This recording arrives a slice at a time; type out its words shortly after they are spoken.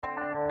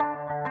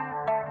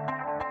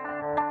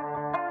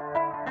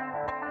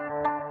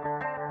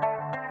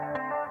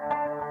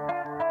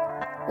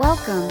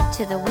Welcome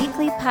to the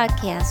weekly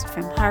podcast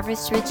from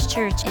Harvest Ridge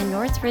Church in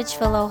North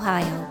Ridgeville,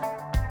 Ohio.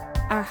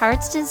 Our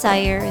heart's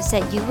desire is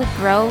that you would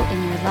grow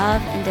in your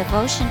love and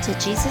devotion to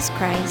Jesus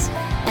Christ,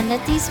 and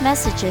that these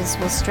messages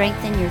will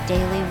strengthen your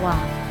daily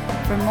walk.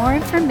 For more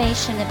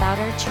information about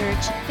our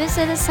church,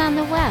 visit us on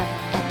the web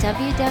at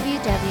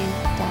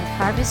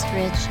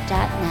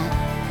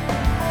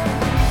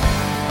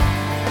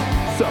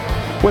www.harvestridge.net. So,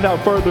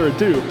 without further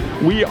ado,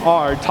 we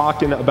are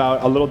talking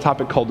about a little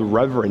topic called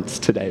reverence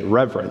today,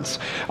 reverence.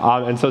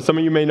 And so some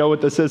of you may know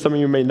what this is, some of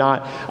you may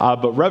not,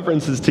 but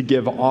reverence is to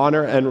give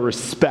honor and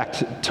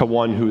respect to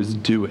one who is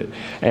due it.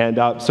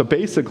 And so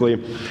basically,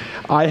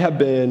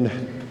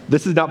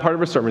 this is not part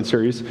of a sermon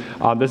series.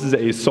 This is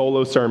a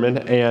solo sermon,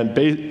 and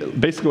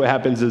basically what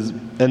happens is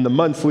in the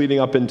months leading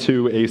up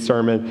into a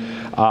sermon,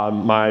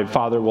 my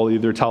father will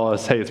either tell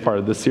us, hey, it's part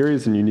of this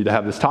series and you need to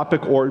have this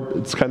topic, or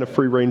it's kind of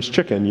free-range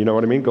chicken, you know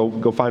what I mean?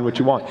 Go find what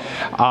you want.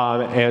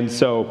 And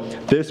so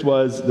this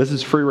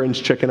is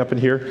free-range chicken up in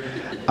here.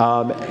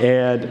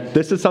 And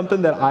this is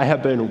something that I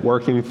have been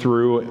working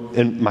through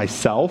in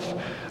myself.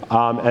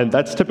 And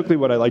that's typically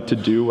what I like to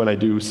do when I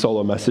do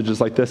solo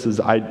messages like this, is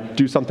I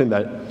do something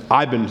that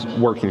I've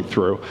been working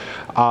through.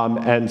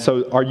 And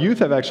so our youth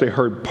have actually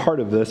heard part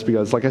of this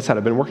because, like I said,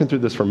 I've been working through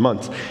this for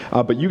months.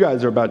 But you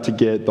guys are about to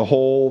get the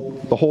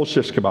whole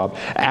shish kebab.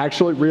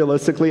 Actually,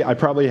 realistically, I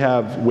probably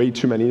have way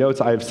too many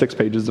notes. I have 6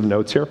 pages of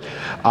notes here.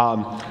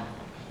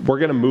 We're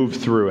going to move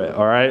through it,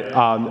 all right?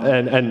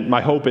 And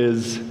my hope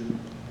is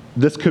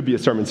this could be a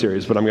sermon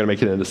series, but I'm going to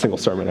make it into a single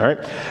sermon, all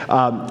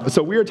right?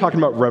 So we are talking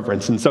about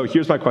reverence, and so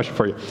here's my question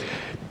for you.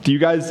 Did you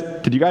guys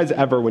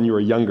ever, when you were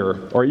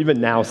younger, or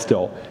even now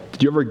still,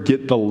 did you ever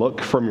get the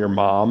look from your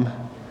mom,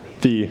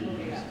 the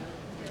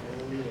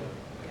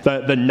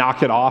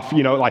knock it off,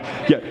 you know, like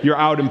you're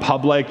out in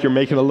public, you're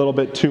making a little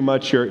bit too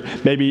much,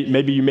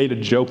 maybe you made a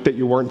joke that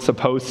you weren't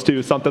supposed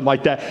to, something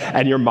like that,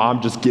 and your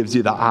mom just gives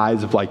you the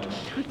eyes of like,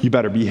 you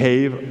better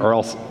behave or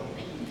else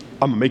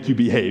I'm gonna make you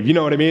behave. You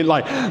know what I mean?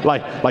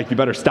 Like you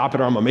better stop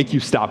it or I'm gonna make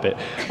you stop it.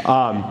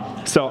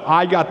 So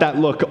I got that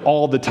look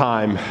all the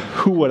time.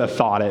 Who would have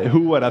thought it?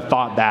 Who would have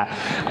thought that?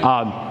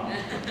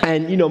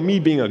 And you know,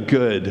 me being a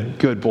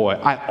good boy,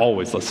 I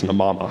always listen to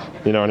mama.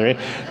 You know what I mean?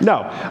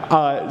 No,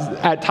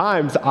 at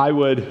times I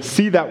would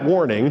see that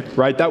warning,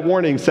 right? That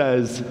warning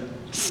says,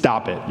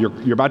 stop it.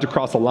 You're about to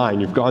cross a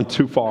line. You've gone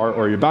too far,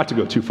 or you're about to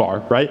go too far,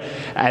 right?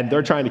 And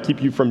they're trying to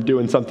keep you from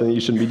doing something that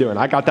you shouldn't be doing.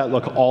 I got that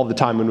look all the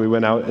time when we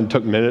went out and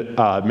took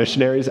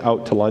missionaries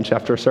out to lunch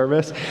after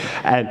service.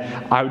 And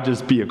I would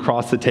just be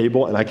across the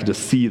table, and I could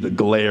just see the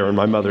glare in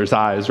my mother's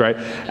eyes, right?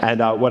 And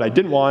what I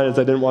didn't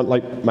want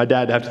like my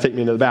dad to have to take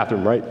me into the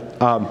bathroom, right?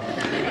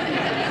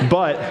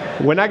 But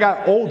when I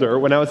got older,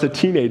 when I was a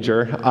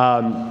teenager,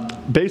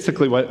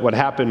 basically what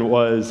happened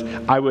was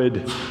I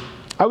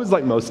was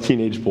like most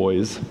teenage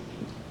boys.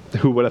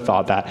 Who would have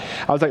thought that?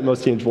 I was like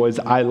most teenage boys.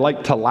 I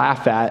like to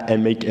laugh at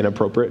and make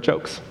inappropriate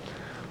jokes.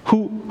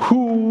 Who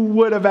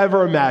would have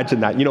ever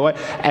imagined that? You know what?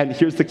 And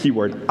here's the key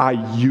word. I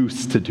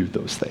used to do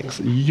those things.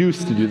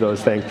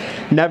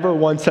 Never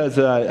once has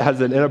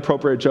an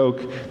inappropriate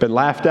joke been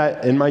laughed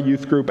at in my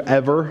youth group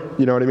ever.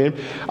 You know what I mean?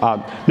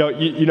 No,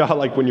 you know how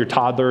like when your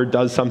toddler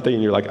does something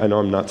and you're like, I know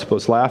I'm not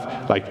supposed to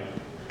laugh. Like,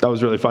 that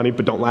was really funny,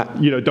 but don't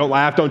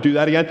laugh. Don't do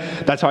that again.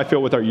 That's how I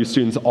feel with our youth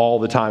students all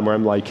the time, where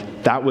I'm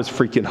like, that was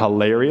freaking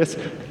hilarious.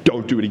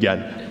 Don't do it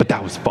again, but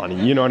that was funny.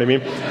 You know what I mean?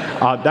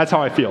 That's how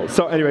I feel.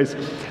 So anyways,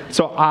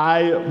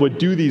 I would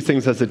do these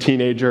things as a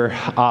teenager,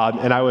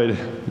 and I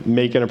would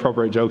make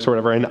inappropriate jokes or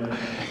whatever, and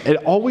it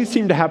always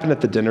seemed to happen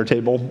at the dinner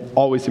table,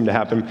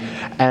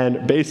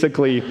 and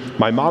basically,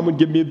 my mom would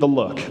give me the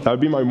look. That would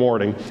be my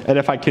warning, and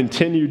if I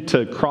continued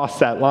to cross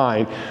that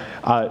line,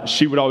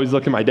 she would always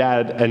look at my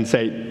dad and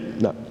say,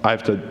 no, I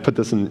have to put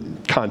this in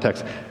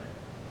context.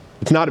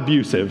 It's not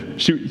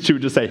abusive. She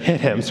would just say, hit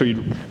him, so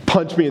he'd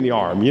punch me in the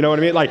arm. You know what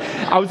I mean? Like,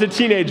 I was a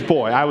teenage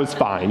boy. I was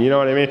fine. You know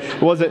what I mean?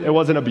 It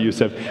wasn't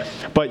abusive.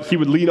 But he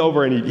would lean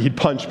over and he'd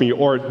punch me,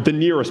 or the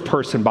nearest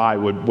person by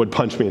would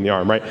punch me in the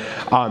arm, right?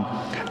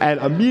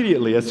 And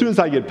immediately, as soon as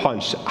I get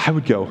punched, I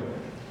would go,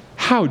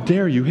 how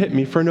dare you hit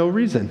me for no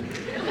reason?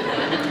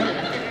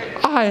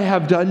 I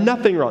have done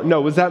nothing wrong.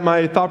 No, was that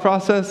my thought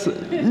process?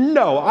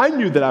 No, I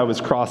knew that I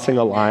was crossing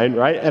a line,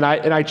 right? And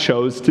I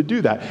chose to do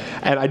that.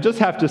 And I just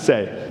have to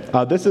say,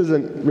 this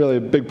isn't really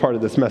a big part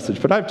of this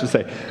message, but I have to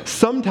say,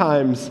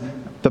 sometimes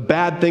the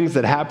bad things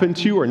that happen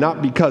to you are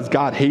not because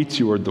God hates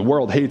you or the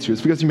world hates you.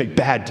 It's because you make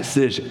bad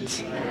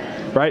decisions,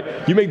 right?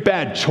 You make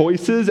bad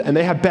choices, and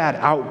they have bad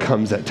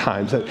outcomes at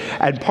times.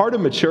 And part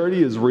of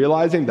maturity is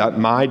realizing that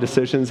my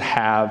decisions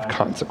have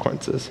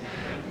consequences.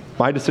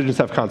 My decisions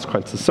have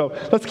consequences. So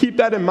let's keep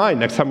that in mind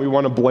next time we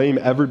want to blame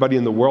everybody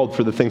in the world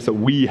for the things that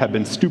we have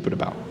been stupid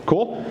about.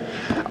 Cool?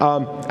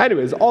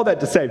 Anyways, all that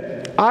to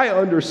say, I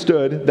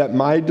understood that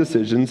my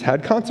decisions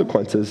had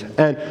consequences.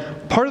 And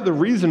part of the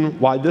reason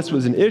why this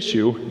was an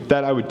issue,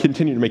 that I would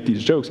continue to make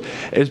these jokes,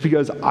 is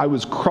because I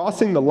was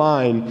crossing the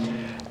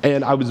line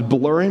and I was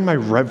blurring my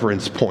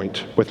reverence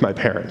point with my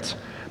parents.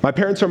 My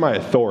parents are my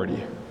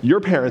authority. Your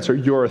parents are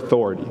your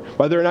authority.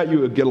 Whether or not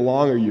you get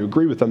along or you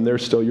agree with them, they're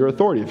still your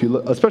authority,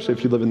 especially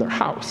if you live in their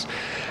house.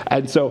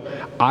 And so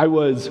I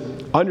was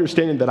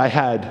understanding that I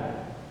had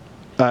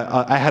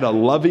a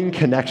loving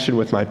connection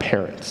with my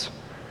parents.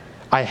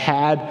 I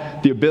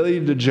had the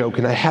ability to joke,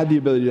 and I had the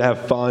ability to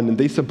have fun, and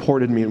they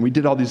supported me, and we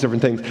did all these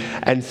different things.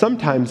 And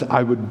sometimes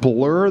I would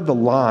blur the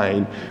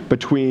line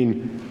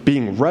between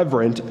being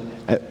reverent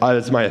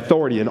as my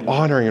authority and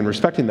honoring and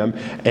respecting them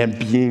and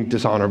being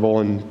dishonorable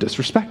and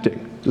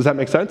disrespecting. Does that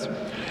make sense?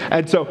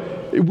 And so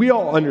we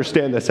all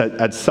understand this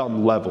at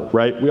some level,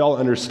 right? We all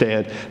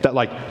understand that,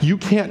 like, you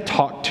can't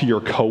talk to your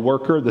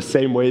coworker the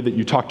same way that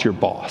you talk to your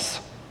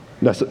boss.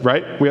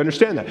 Right? We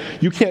understand that.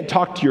 You can't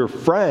talk to your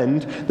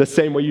friend the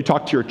same way you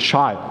talk to your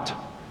child,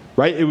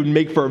 right? It would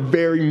make for a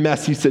very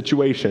messy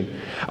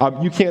situation.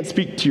 You can't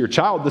speak to your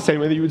child the same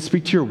way that you would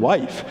speak to your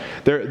wife.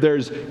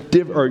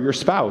 Or your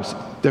spouse.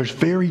 There's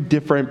very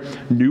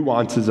different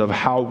nuances of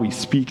how we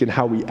speak and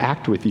how we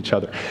act with each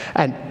other.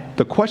 And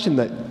the question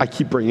that I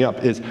keep bringing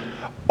up is,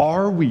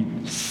 are we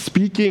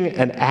speaking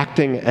and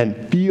acting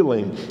and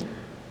feeling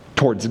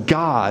towards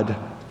God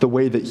the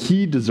way that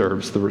He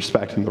deserves the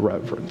respect and the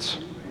reverence?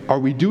 Are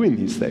we doing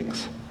these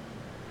things?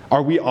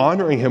 Are we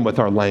honoring Him with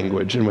our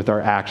language and with our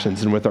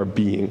actions and with our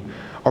being?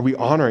 Are we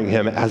honoring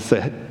Him as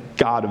the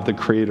God of the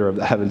creator of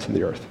the heavens and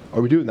the earth?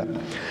 Are we doing that?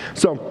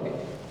 So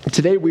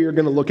today we are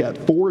going to look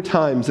at 4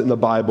 times in the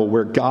Bible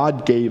where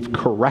God gave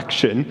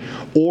correction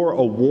or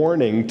a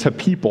warning to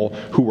people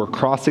who were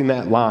crossing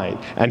that line.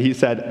 And He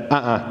said,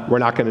 we're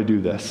not going to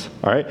do this.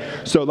 All right?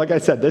 So like I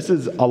said, this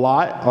is a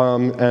lot,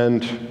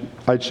 and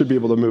I should be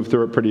able to move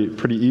through it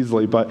pretty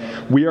easily, but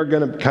we are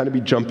going to kind of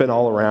be jumping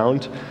all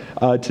around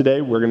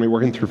today. We're going to be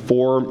working through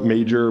 4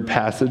 major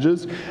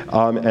passages,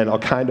 and I'll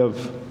kind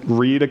of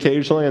read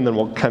occasionally, and then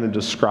we'll kind of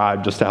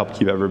describe just to help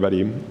keep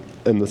everybody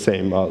in the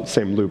same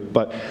loop.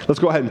 But let's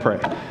go ahead and pray.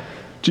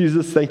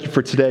 Jesus, thank you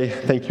for today.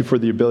 Thank you for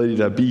the ability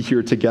to be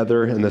here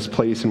together in this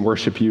place and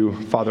worship you.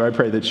 Father, I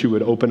pray that you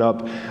would open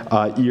up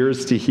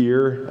ears to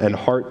hear and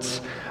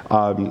hearts,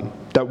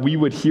 that we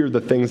would hear the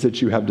things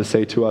that you have to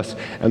say to us.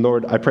 And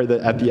Lord, I pray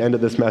that at the end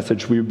of this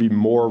message, we would be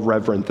more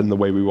reverent than the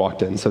way we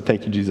walked in. So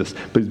thank you, Jesus.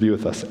 Please be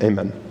with us.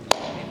 Amen.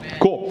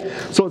 Cool.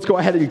 So let's go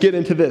ahead and get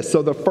into this.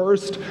 So the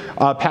first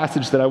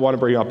passage that I want to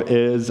bring up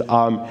is,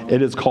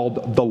 it is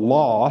called the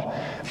Law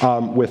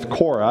with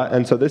Korah.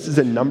 And so this is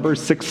in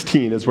Numbers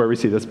 16 is where we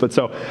see this. But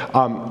so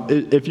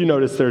if you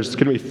notice, there's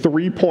going to be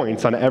 3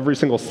 points on every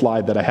single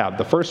slide that I have.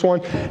 The first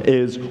one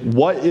is,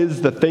 what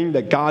is the thing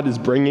that God is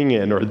bringing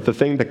in, or the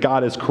thing that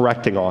God is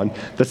correcting on?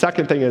 The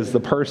second thing is the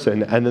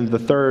person. And then the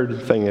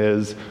third thing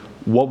is,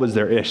 what was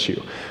their issue?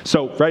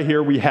 So right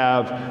here we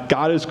have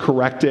God is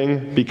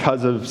correcting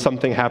because of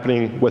something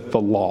happening with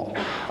the law.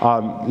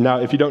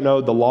 Now, if you don't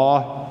know the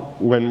law,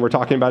 when we're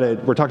talking about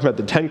it, we're talking about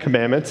the 10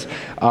 Commandments,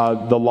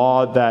 the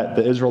law that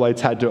the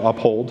Israelites had to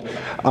uphold.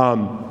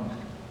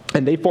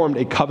 And they formed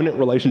a covenant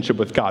relationship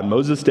with God.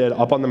 Moses did,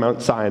 up on the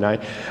Mount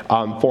Sinai,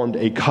 formed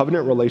a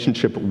covenant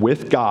relationship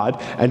with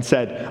God and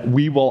said,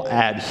 we will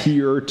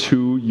adhere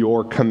to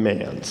your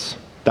commands.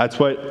 That's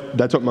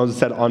what Moses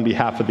said on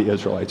behalf of the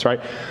Israelites,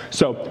 right?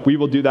 So we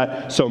will do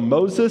that. So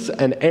Moses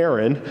and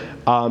Aaron,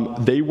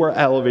 they were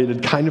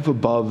elevated kind of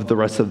above the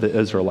rest of the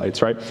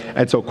Israelites, right?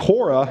 And so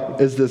Korah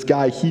is this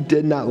guy, he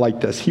did not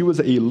like this. He was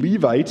a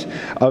Levite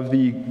of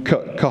the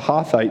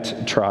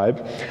Kohathite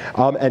tribe,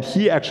 and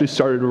he actually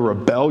started a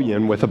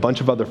rebellion with a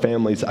bunch of other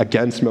families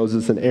against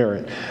Moses and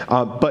Aaron.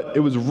 But it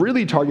was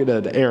really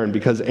targeted at Aaron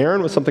because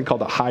Aaron was something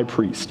called a high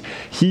priest.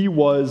 He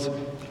was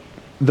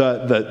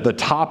the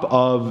top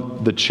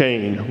of the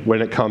chain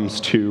when it comes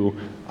to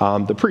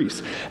the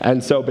priests.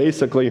 And so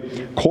basically,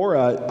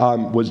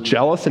 Korah was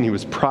jealous and he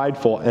was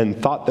prideful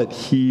and thought that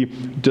he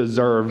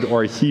deserved,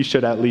 or he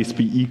should at least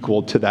be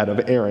equal to that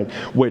of Aaron,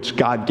 which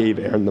God gave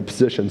Aaron the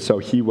position. So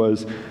he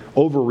was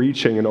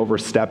overreaching and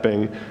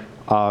overstepping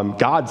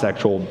God's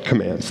actual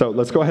command. So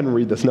let's go ahead and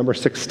read this. Number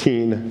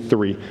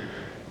 16:3.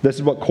 This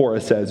is what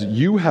Korah says.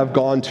 You have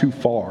gone too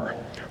far.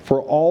 For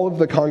all of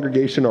the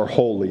congregation are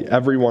holy,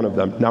 every one of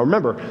them. Now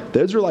remember,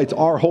 the Israelites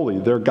are holy.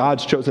 They're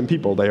God's chosen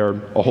people. They are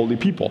a holy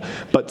people.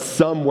 But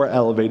some were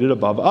elevated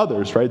above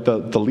others, right?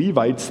 The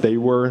Levites, they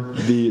were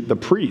the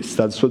priests.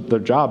 That's what their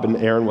job, and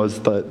Aaron was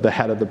the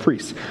head of the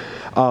priests.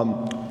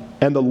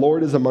 And the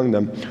Lord is among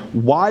them.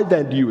 Why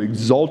then do you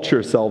exalt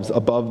yourselves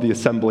above the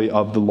assembly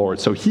of the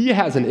Lord? So he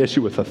has an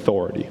issue with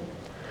authority.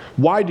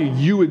 Why do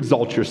you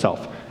exalt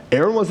yourself?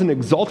 Aaron wasn't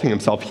exalting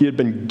himself. He had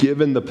been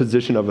given the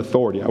position of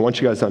authority. I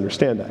want you guys to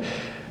understand that.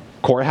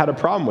 Korah had a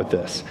problem with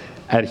this,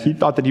 and he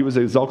thought that he was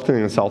exalting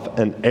himself,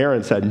 and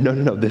Aaron said,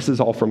 no, this is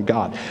all from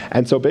God.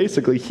 And so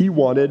basically, he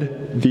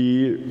wanted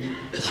to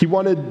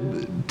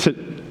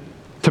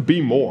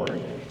be more.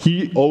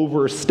 He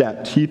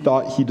overstepped. He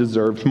thought he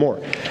deserved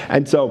more.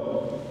 And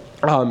so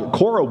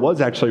Korah was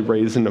actually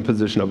raised in a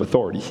position of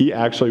authority. He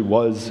actually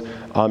was,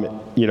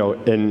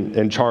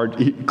 in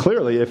charge.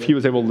 Clearly, if he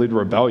was able to lead a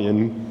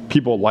rebellion,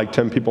 people liked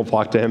him, people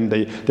flocked to him,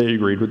 they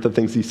agreed with the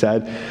things he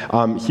said.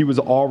 He was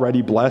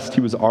already blessed,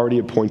 he was already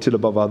appointed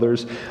above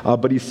others,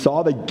 but he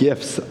saw the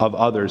gifts of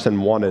others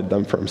and wanted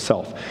them for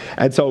himself.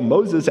 And so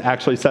Moses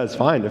actually says,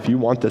 fine, if you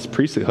want this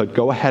priesthood,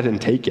 go ahead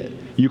and take it.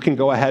 You can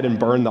go ahead and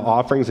burn the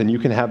offerings and you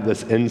can have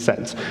this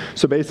incense.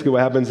 So basically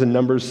what happens in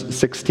Numbers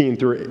 16,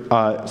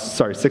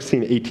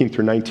 18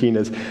 through 19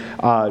 is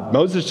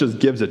Moses just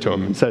gives it to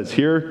him and says,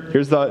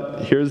 here's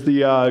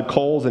the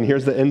coals and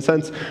here's the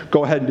incense.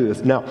 Go ahead and do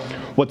this. Now,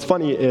 what's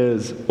funny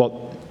is,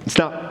 well, it's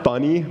not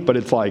funny, but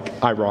it's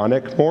like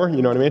ironic more,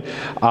 you know what I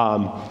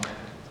mean?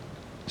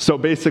 So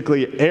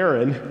basically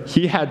Aaron,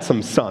 he had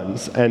some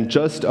sons, and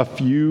just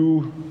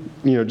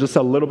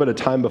a little bit of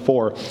time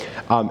before,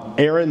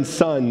 Aaron's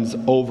sons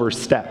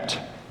overstepped.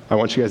 I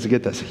want you guys to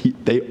get this.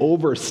 They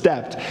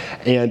overstepped,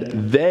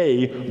 and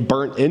they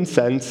burnt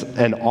incense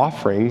and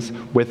offerings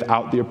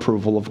without the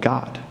approval of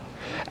God.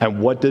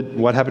 And what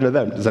happened to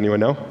them? Does anyone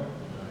know?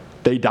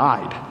 They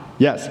died.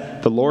 Yes,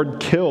 the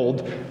Lord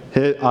killed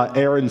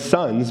Aaron's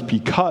sons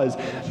because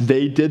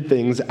they did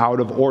things out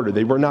of order.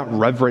 They were not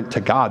reverent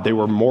to God. They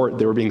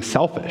were being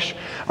selfish.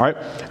 All right?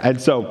 And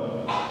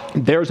so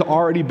there's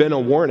already been a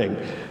warning.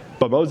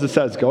 But Moses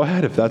says, go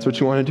ahead, if that's what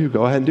you want to do,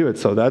 go ahead and do it.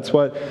 So that's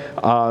what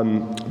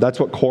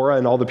Korah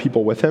and all the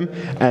people with him.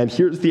 And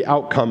here's the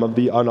outcome of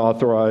the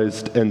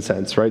unauthorized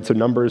incense, right? So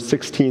Numbers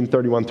 16,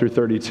 31 through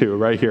 32,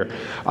 right here.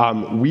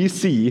 We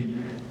see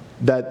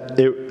that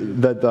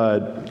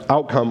the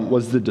outcome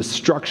was the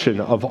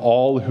destruction of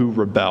all who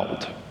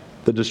rebelled.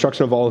 The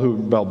destruction of all who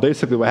rebelled.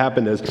 Basically what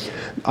happened is,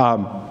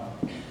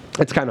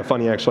 it's kind of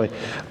funny actually,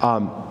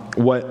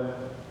 what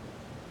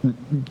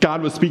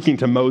God was speaking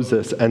to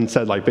Moses and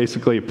said,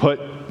 basically put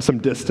some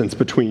distance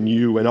between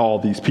you and all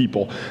these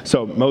people.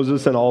 So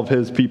Moses and all of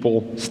his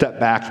people stepped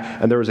back,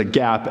 and there was a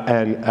gap.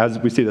 And as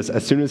we see this,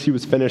 as soon as he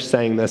was finished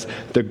saying this,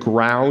 the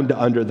ground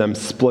under them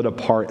split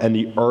apart, and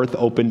the earth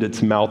opened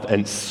its mouth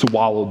and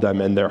swallowed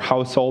them and their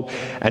household,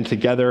 and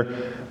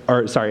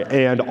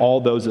and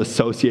all those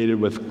associated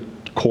with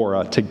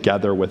Korah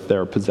together with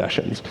their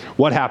possessions.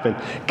 What happened?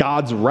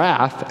 God's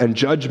wrath and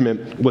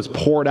judgment was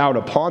poured out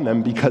upon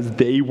them because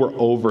they were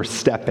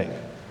overstepping.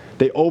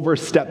 They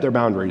overstepped their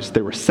boundaries.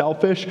 They were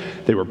selfish,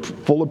 they were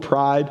full of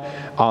pride,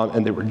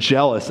 and they were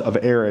jealous of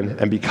Aaron.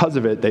 And because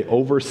of it, they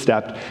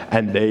overstepped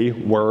and they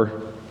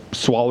were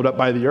swallowed up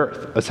by the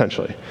earth,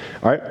 essentially.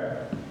 All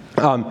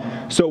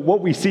right? So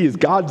what we see is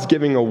God's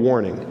giving a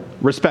warning.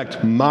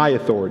 Respect my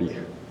authority.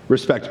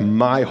 Respect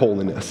my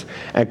holiness.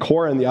 And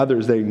Korah and the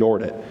others, they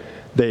ignored it.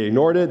 They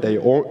ignored it, they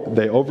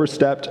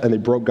overstepped, and they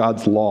broke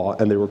God's law,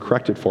 and they were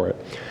corrected for it.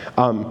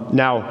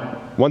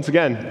 Now, once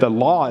again, the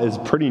law is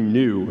pretty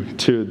new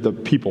to the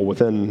people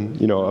within,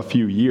 a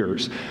few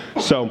years.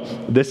 So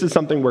this is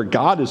something where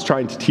God is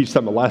trying to teach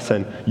them a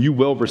lesson. You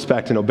will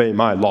respect and obey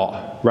my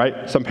law,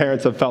 right? Some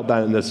parents have felt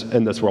that in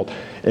this world.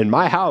 In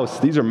my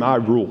house, these are my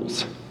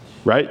rules.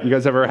 Right? You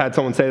guys ever had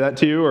someone say that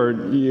to you? Or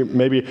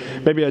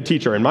maybe a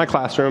teacher, in my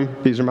classroom,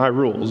 these are my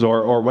rules,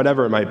 or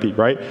whatever it might be,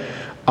 right?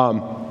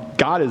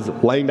 God is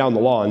laying down the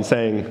law and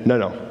saying,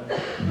 no,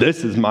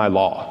 this is my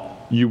law.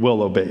 You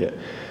will obey it.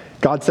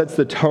 God sets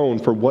the tone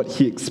for what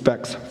he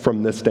expects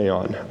from this day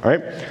on. All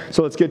right?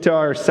 So let's get to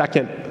our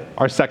second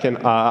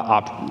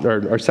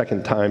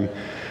time,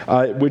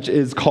 which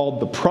is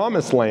called the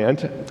Promised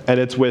Land, and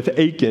it's with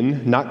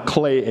Achan, not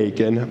Clay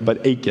Aiken,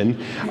 but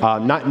Achan,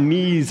 not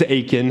knees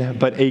Achan,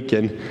 but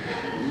Achan,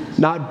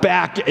 not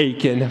back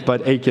Achan,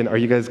 but Achan. Are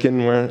you guys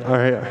getting where? All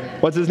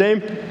right. What's his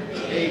name?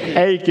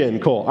 Achan.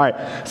 Cool. All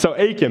right. So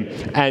Achan,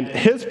 and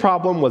his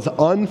problem was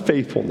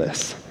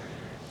unfaithfulness.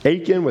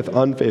 Achan with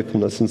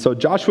unfaithfulness. And so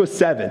Joshua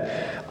 7,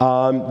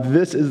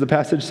 this is the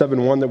passage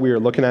 7:1 that we are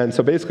looking at. And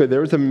so basically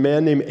there was a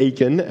man named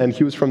Achan, and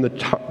he was from the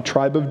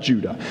tribe of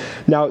Judah.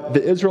 Now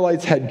the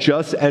Israelites had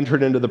just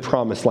entered into the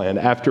Promised Land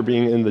after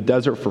being in the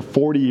desert for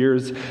 40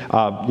 years,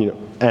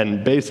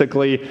 and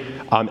basically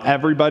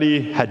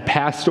everybody had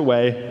passed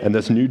away, and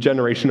this new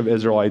generation of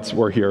Israelites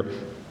were here.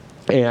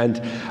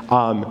 And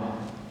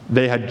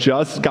they had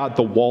just got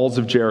the walls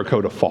of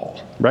Jericho to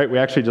fall, right? We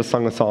actually just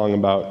sung a song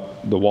about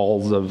the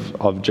walls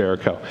of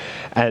Jericho.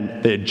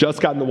 And they had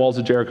just gotten the walls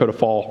of Jericho to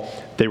fall.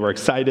 They were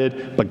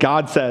excited, but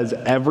God says,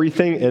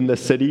 everything in the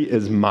city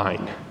is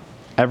mine.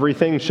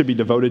 Everything should be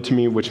devoted to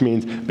me, which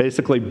means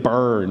basically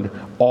burn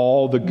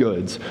all the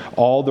goods,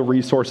 all the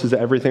resources,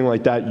 everything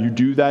like that. You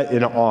do that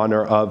in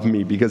honor of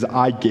me because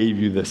I gave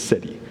you this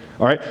city.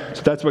 All right,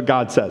 so that's what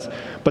God says.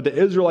 But the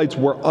Israelites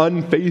were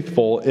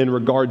unfaithful in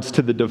regards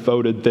to the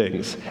devoted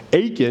things.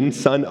 Achan,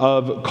 son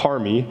of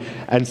Carmi,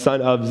 and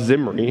son of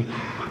Zimri,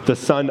 the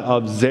son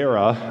of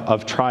Zerah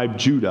of tribe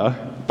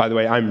Judah. By the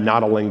way, I'm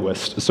not a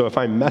linguist, so if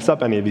I mess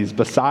up any of these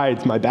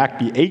besides my back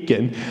be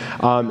Achan,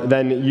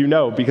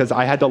 then because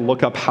I had to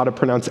look up how to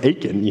pronounce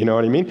Achan, you know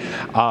what I mean?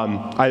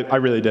 I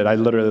really did. I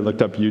literally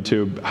looked up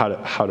YouTube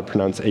how to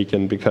pronounce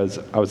Achan because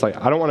I was like,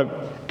 I don't want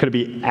to, could it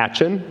be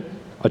Achan?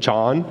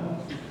 Achan?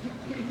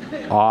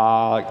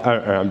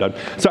 I'm done.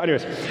 So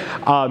anyways,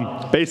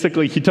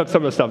 basically he took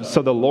some of the stuff.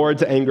 So the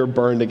Lord's anger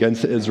burned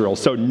against Israel.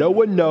 So no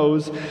one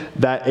knows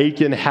that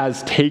Achan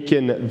has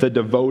taken the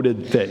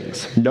devoted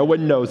things. No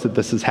one knows that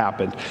this has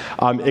happened,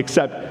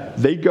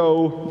 except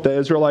the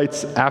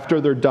Israelites,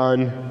 after they're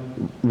done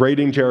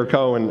raiding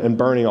Jericho and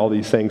burning all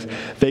these things,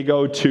 they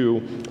go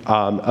to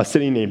a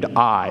city named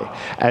Ai.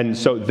 And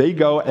so they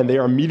go and they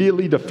are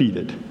immediately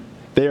defeated.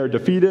 They are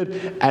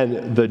defeated,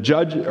 and the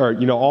judge, or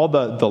all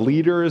the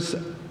leaders,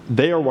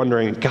 they are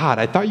wondering, God,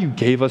 I thought you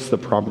gave us the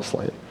promised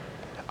land.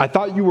 I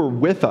thought you were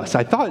with us.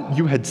 I thought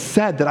you had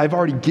said that I've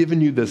already given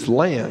you this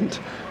land.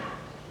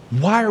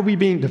 Why are we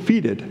being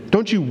defeated?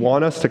 Don't you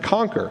want us to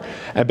conquer?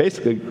 And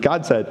basically,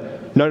 God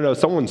said, no,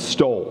 someone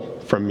stole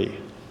from me.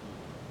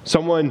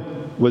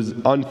 Someone was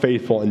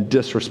unfaithful and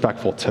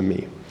disrespectful to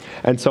me.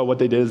 And so what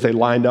they did is they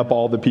lined up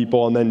all the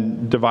people and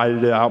then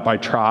divided it out by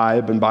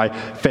tribe and by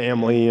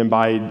family and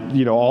by,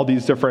 all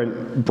these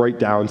different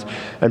breakdowns,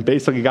 and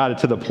basically got it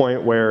to the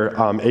point where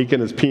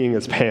Achan is peeing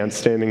his pants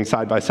standing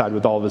side by side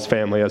with all of his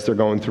family as they're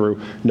going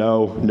through,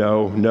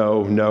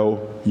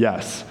 no,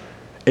 yes.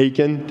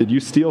 Achan, did you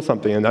steal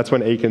something? And that's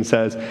when Achan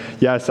says,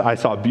 yes, I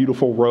saw a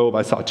beautiful robe.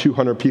 I saw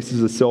 200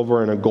 pieces of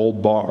silver and a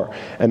gold bar,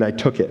 and I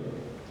took it.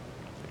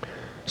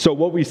 So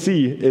what we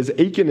see is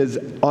Achan is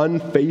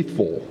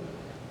unfaithful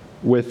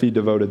with the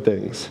devoted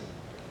things.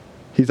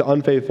 He's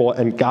unfaithful,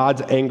 and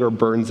God's anger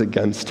burns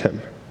against him.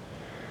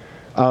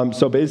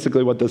 So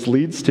basically what this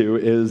leads to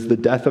is the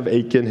death of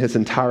Achan, his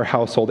entire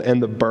household,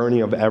 and the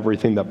burning of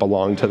everything that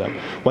belonged to them.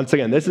 Once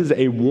again, this is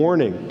a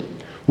warning.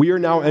 We are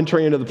now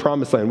entering into the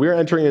promised land. We are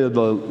entering into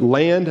the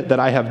land that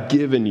I have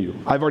given you.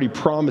 I've already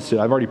promised it.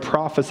 I've already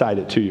prophesied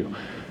it to you.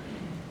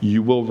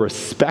 You will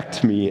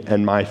respect me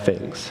and my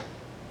things.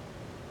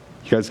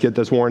 You guys get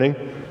this warning?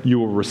 You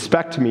will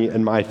respect me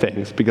and my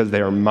things because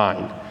they are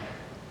mine.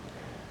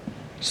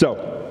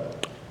 So,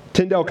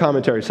 Tyndale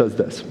commentary says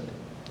this.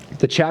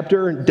 The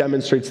chapter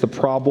demonstrates the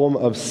problem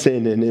of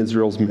sin in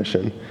Israel's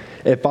mission.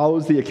 It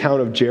follows the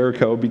account of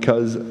Jericho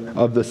because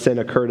of the sin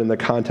occurred in the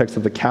context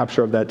of the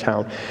capture of that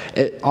town.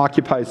 It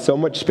occupies so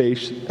much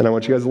space, and I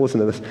want you guys to listen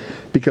to this,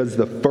 because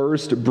the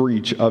first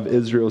breach of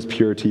Israel's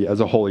purity as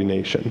a holy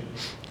nation.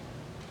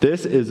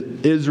 This is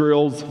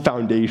Israel's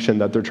foundation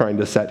that they're trying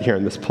to set here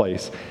in this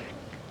place.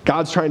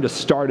 God's trying to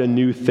start a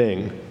new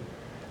thing,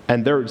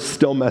 and they're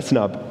still messing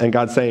up, and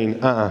God's saying,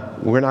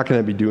 we're not going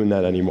to be doing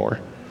that anymore.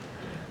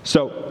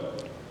 So,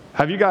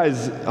 have you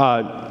guys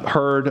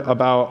heard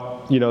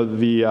about,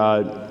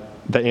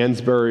 the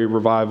Ansbury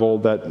revival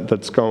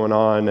that's going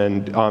on?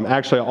 And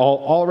actually,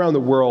 all around the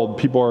world,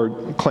 people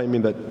are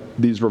claiming that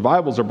these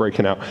revivals are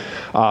breaking out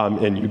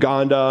in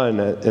Uganda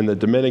and in the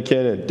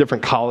Dominican and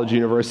different college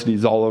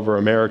universities all over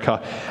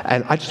America.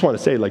 And I just want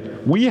to say,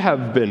 we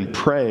have been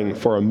praying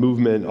for a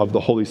movement of the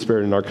Holy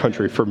Spirit in our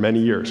country for many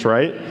years,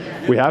 right?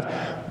 We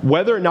have.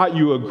 Whether or not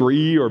you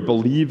agree or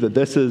believe that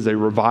this is a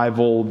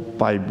revival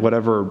by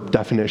whatever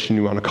definition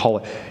you want to call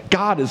it,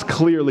 God is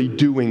clearly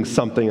doing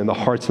something in the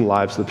hearts and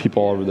lives of the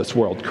people all over this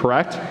world,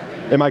 correct?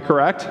 Am I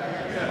correct?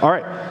 All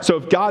right, so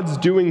if God's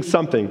doing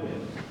something,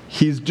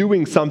 he's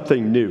doing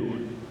something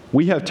new.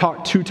 We have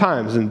talked 2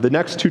 times, and the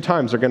next 2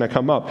 times are going to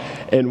come up,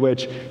 in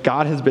which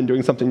God has been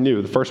doing something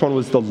new. The first one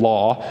was the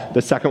law.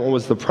 The second one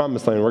was the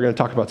promised land. We're going to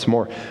talk about some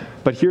more.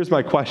 But here's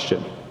my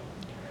question.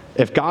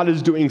 If God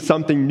is doing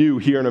something new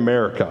here in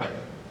America,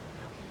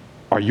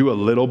 are you a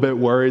little bit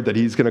worried that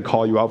he's going to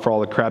call you out for all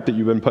the crap that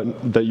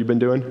you've been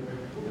doing?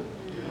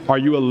 Are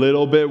you a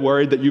little bit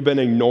worried that you've been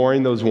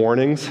ignoring those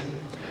warnings?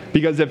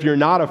 Because if you're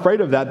not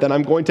afraid of that, then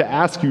I'm going to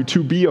ask you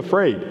to be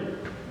afraid.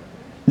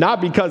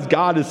 Not because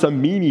God is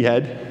some meanie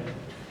head,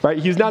 right?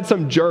 He's not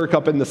some jerk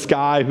up in the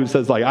sky who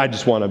says, I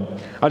just want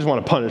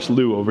to punish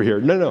Lou over here.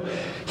 No.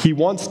 He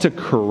wants to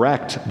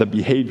correct the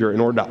behavior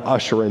in order to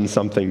usher in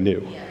something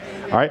new.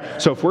 All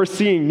right? So if we're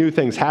seeing new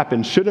things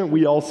happen, shouldn't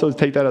we also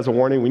take that as a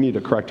warning? We need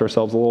to correct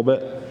ourselves a little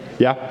bit.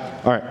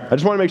 Yeah? All right. I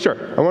just want to make sure.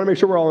 I want to make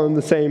sure we're all on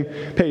the same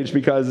page,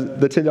 because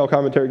the Tyndale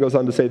commentary goes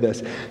on to say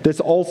this. This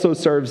also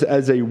serves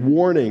as a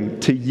warning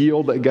to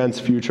yield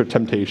against future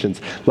temptations.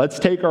 Let's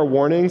take our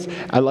warnings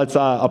and let's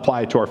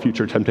apply it to our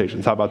future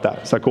temptations. How about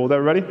that? Is that cool with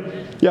everybody?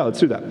 Yeah, let's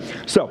do that.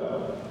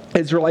 So,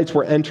 Israelites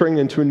were entering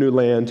into a new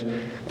land,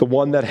 the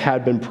one that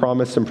had been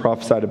promised and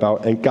prophesied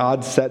about, and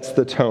God sets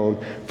the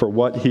tone for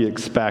what he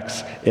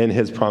expects in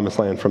his promised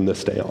land from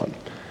this day on.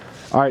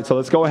 All right, so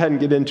let's go ahead and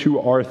get into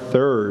our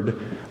third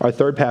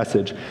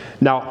passage.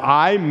 Now,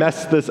 I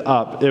messed this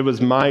up. It was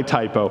my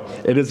typo.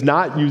 It is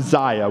not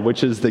Uzziah,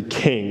 which is the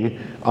king.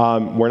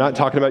 We're not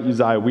talking about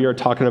Uzziah. We are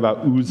talking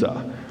about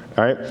Uzzah.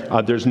 All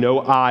right? There's no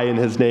I in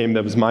his name.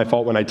 That was my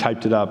fault when I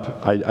typed it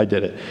up. I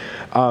did it.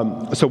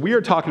 So we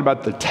are talking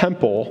about the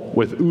temple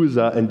with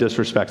Uzzah and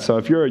disrespect. So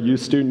if you're a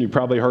youth student, you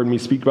probably heard me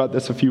speak about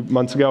this a few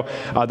months ago.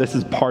 This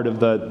is part of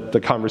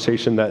the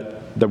conversation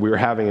that we were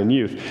having in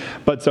youth.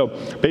 But so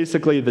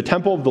basically, the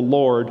temple of the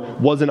Lord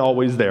wasn't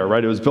always there,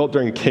 right? It was built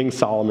during King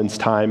Solomon's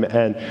time.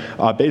 And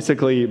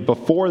basically,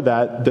 before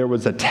that, there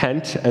was a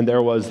tent and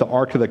there was the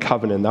Ark of the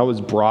Covenant that was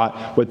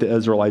brought with the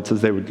Israelites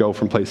as they would go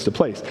from place to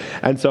place.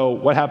 And so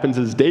what happens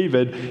is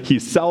David,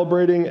 he's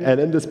celebrating, and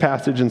in this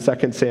passage in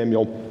 2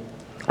 Samuel,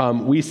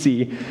 we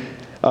see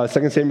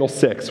 2 Samuel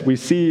 6, we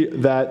see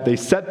that they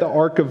set the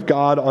Ark of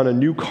God on a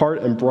new cart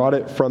and brought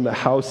it from the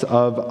house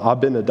of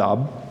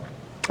Abinadab,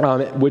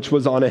 which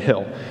was on a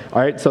hill.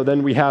 All right, so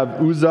then we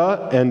have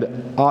Uzzah and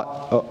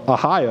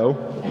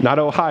Ahio, not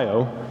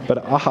Ohio,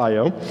 but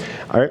Ahio,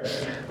 all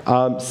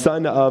right,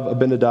 son of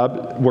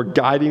Abinadab, were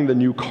guiding the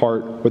new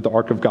cart with the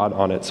Ark of God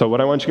on it. So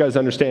what I want you guys to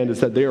understand is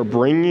that they are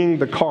bringing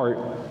the cart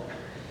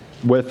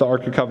with the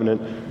Ark of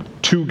Covenant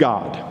to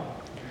God.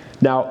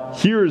 Now,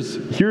 here's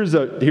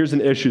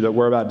an issue that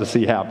we're about to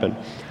see happen.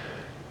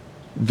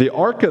 The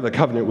Ark of the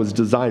Covenant was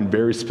designed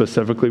very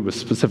specifically with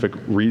specific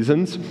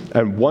reasons,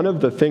 and one of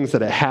the things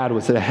that it had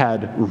was that it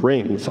had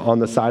rings on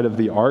the side of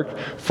the Ark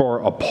for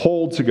a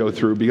pole to go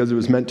through because it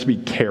was meant to be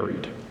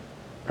carried.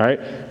 All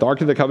right? The Ark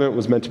of the Covenant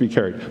was meant to be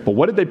carried. But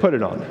what did they put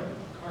it on?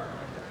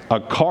 A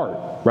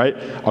cart, right?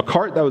 A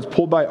cart that was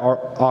pulled by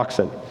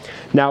oxen.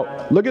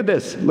 Now, look at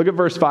this. Look at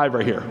verse 5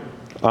 right here.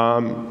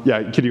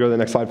 Could you go to the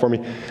next slide for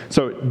me?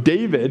 So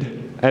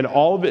David and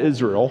all of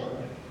Israel,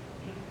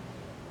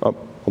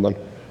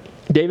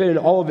 David and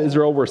all of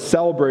Israel were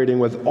celebrating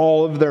with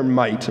all of their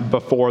might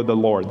before the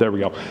Lord. There we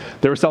go.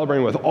 They were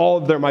celebrating with all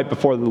of their might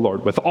before the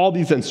Lord, with all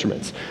these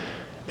instruments.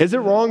 Is it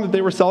wrong that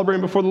they were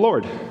celebrating before the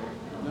Lord?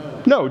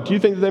 No. Do you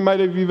think that they might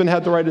have even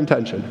had the right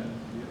intention?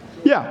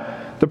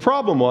 Yeah. The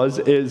problem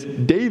is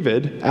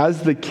David,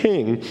 as the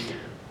king,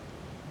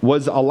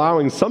 was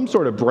allowing some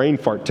sort of brain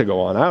fart to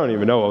go on. I don't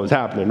even know what was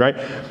happening, right?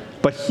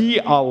 But he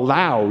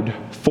allowed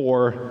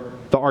for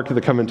the Ark of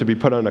the Covenant to be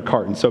put on a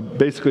cart. And so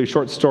basically,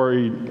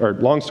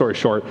 long story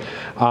short,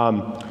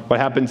 what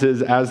happens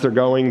is as they're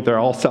going, they're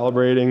all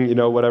celebrating,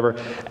 whatever,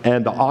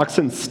 and the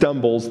oxen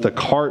stumbles, the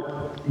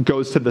cart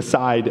goes to the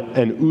side,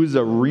 and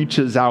Uzzah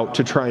reaches out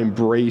to try and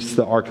brace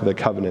the Ark of the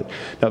Covenant.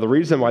 Now, the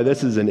reason why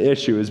this is an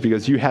issue is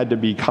because you had to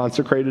be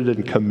consecrated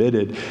and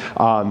committed.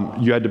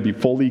 You had to be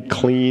fully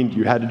cleaned.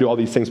 You had to do all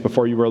these things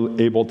before you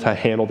were able to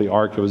handle the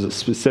Ark. It was a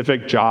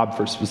specific job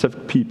for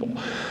specific people.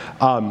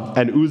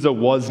 And Uzzah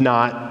was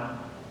not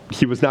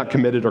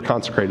committed or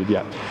consecrated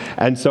yet.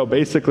 And so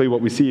basically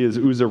what we see is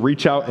Uzzah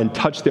reach out and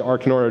touch the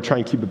Ark in order to try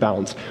and keep it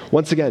balanced.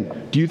 Once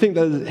again, do you think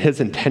that his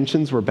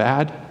intentions were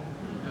bad?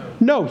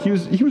 No, he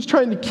was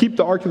trying to keep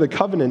the Ark of the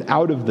Covenant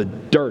out of the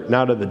dirt and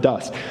out of the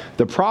dust.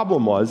 The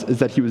problem is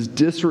that he was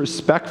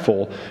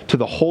disrespectful to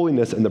the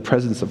holiness and the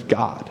presence of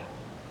God.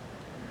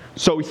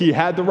 So he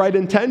had the right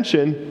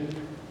intention,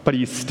 but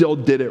he still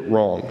did it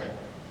wrong.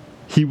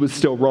 He was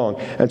still wrong.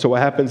 And so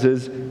what happens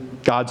is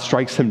God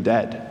strikes him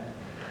dead.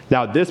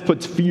 Now, this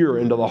puts fear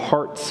into the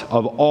hearts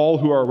of all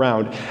who are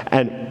around.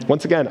 And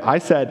once again, I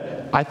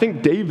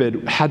think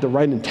David had the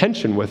right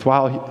intention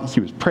while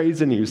he was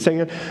praising, he was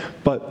singing,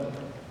 but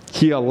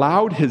he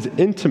allowed his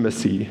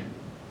intimacy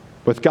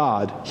with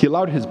God, he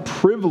allowed his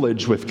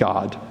privilege with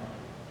God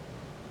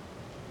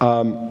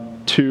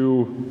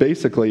to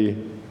basically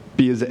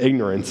be his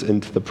ignorance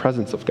into the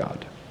presence of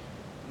God.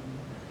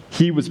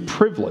 He was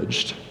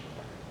privileged,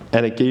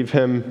 and it gave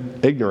him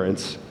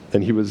ignorance,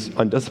 and he was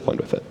undisciplined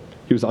with it.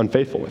 He was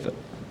unfaithful with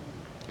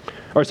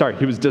it.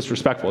 He was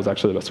disrespectful is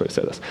actually the best way to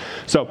say this.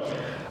 So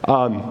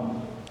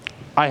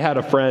I had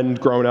a friend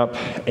growing up,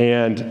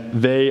 and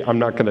I'm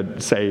not going to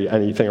say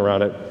anything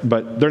around it,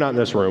 but they're not in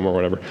this room or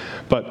whatever.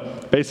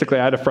 But basically,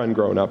 I had a friend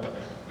growing up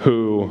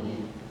who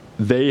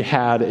they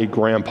had a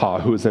grandpa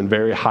who was in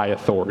very high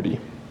authority.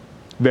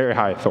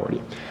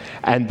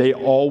 And they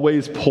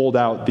always pulled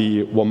out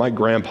my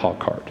grandpa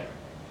card,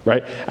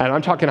 right? And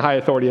I'm talking high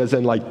authority as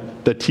in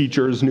like the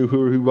teachers knew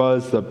who he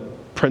was, the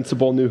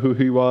principal knew who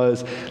he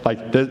was,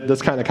 like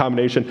this kind of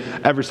combination.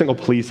 Every single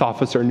police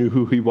officer knew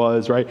who he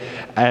was, right?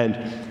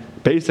 And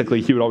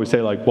basically, he would always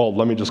say like, well,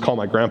 let me just call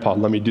my grandpa.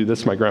 Let me do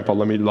this to my grandpa.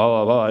 Let me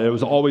blah, blah, blah. It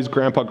was always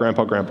grandpa.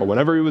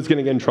 Whenever he was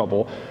getting in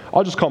trouble,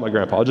 I'll just call my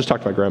grandpa. I'll just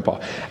talk to my grandpa.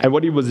 And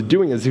what he was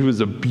doing is he was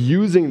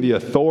abusing the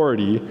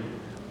authority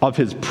of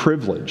his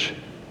privilege.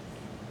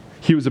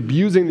 He was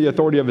abusing the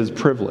authority of his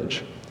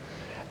privilege.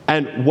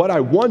 And what I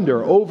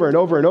wonder over and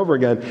over and over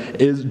again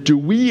is, do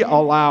we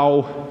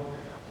allow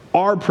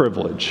our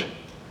privilege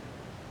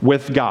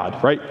with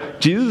God,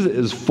 right? Jesus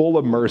is full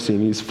of mercy,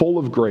 and he's full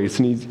of grace,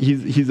 and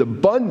he's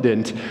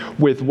abundant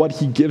with what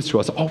he gives to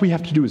us. All we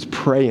have to do is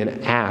pray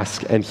and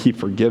ask, and he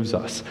forgives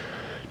us.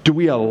 Do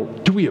we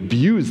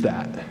abuse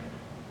that?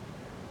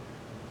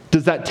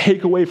 Does that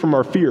take away from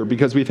our fear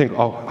because we think,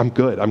 oh, I'm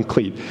good, I'm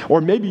clean?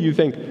 Or maybe you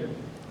think,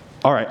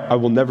 all right, I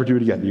will never do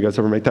it again. You guys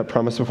ever make that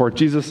promise before?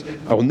 Jesus,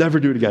 I will never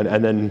do it again.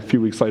 And then a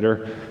few weeks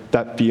later,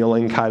 that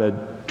feeling kind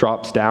of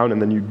drops down,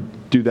 and then you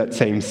do that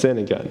same sin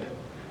again.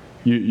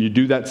 You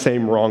do that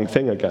same wrong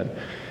thing again.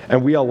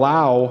 And we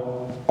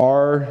allow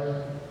our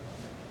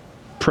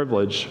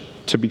privilege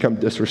to become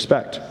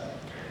disrespect.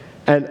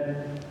 And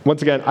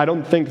once again, I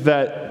don't think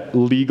that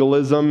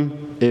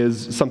legalism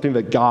is something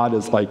that God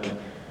is like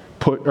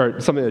or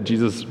something that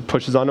Jesus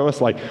pushes onto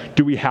us. Like,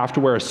 do we have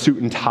to wear a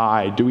suit and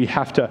tie? Do we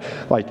have to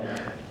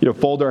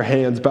fold our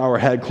hands, bow our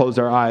head, close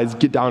our eyes,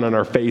 get down on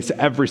our face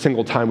every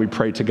single time we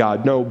pray to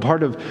God? No,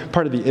 part of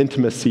the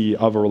intimacy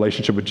of a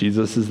relationship with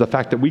Jesus is the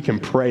fact that we can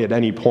pray at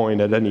any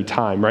point, at any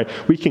time, right?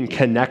 We can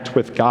connect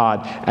with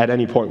God at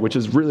any point, which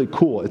is really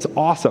cool. It's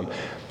awesome.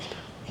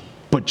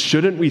 But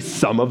shouldn't we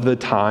some of the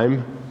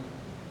time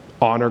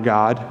honor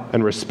God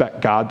and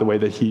respect God the way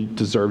that he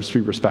deserves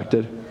to be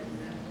respected?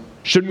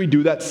 Shouldn't we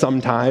do that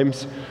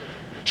sometimes?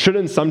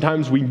 Shouldn't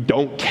sometimes we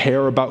don't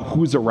care about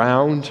who's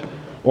around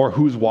or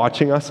who's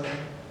watching us?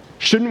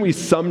 Shouldn't we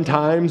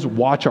sometimes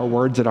watch our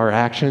words and our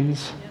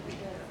actions?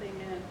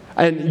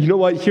 And you know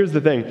what? Here's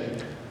the thing.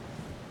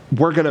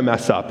 We're going to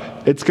mess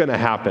up. It's going to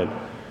happen.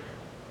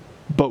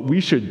 But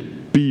we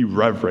should be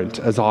reverent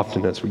as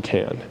often as we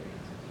can.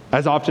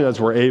 As often as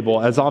we're able,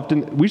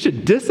 we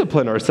should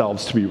discipline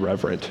ourselves to be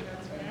reverent.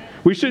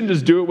 We shouldn't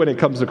just do it when it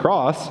comes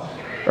across,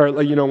 or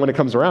when it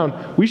comes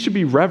around. We should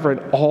be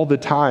reverent all the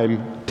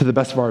time to the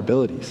best of our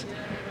abilities.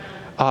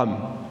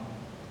 I'm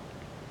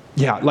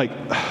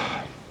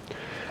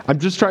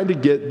just trying to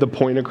get the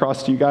point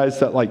across to you guys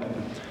that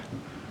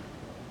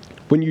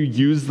when you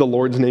use the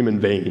Lord's name in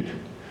vain,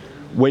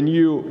 when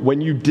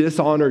you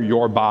dishonor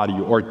your body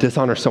or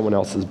dishonor someone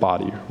else's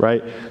body,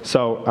 right?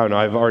 So, I don't know,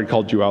 I've already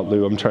called you out,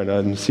 Lou. I'm trying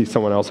to see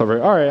someone else over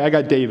here. All right, I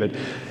got David.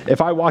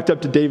 If I walked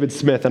up to David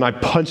Smith and I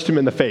punched him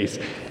in the face,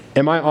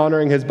 am I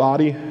honoring his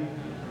body?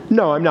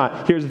 No, I'm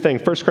not. Here's the thing.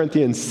 1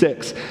 Corinthians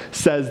 6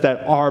 says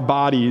that our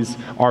bodies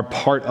are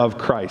part of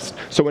Christ.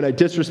 So when I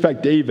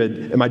disrespect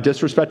David, am I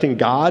disrespecting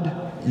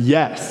God?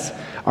 Yes.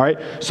 All right?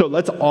 So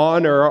let's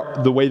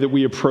honor the way that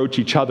we approach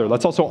each other.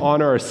 Let's also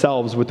honor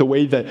ourselves with the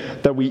way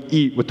that we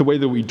eat, with the way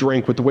that we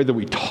drink, with the way that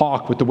we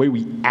talk, with the way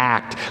we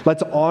act.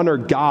 Let's honor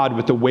God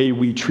with the way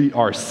we treat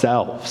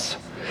ourselves.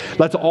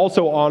 Let's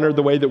also honor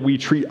the way that we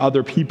treat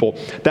other people.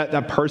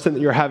 That person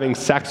that you're having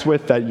sex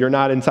with, that you're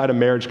not inside a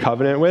marriage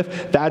covenant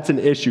with, that's an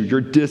issue.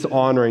 You're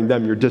dishonoring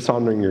them. You're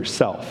dishonoring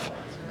yourself,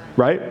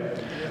 right?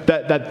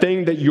 That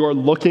thing that you're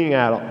looking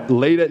at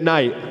late at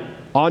night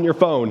on your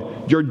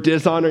phone, you're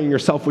dishonoring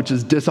yourself, which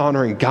is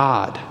dishonoring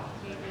God.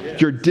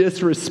 You're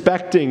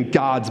disrespecting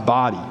God's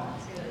body.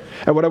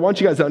 And what I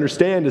want you guys to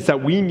understand is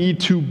that we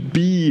need to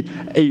be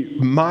a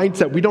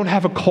mindset. We don't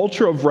have a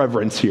culture of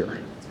reverence here.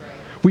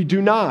 We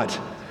do not.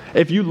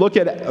 If you look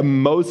at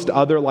most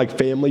other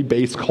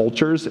family-based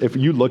cultures, if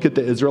you look at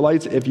the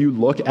Israelites, if you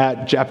look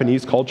at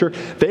Japanese culture,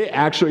 they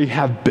actually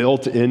have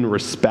built-in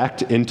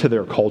respect into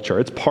their culture.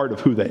 It's part of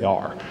who they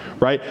are,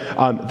 right?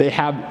 They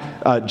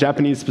have,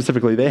 Japanese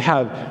specifically, they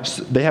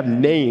have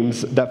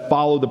names that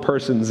follow the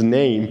person's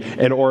name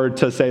in order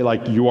to say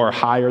you are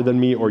higher than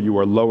me, or you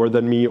are lower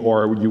than me,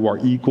 or you are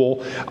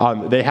equal.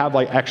 They have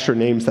extra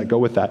names that go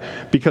with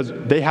that because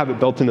they have it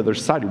built into their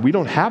society. We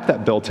don't have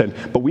that built in,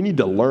 but we need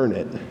to learn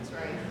it.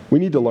 We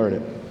need to learn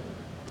it.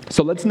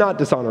 So let's not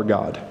dishonor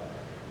God.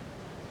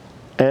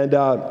 And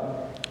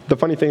the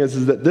funny thing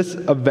is that this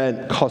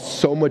event caused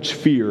so much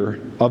fear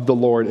of the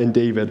Lord and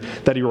David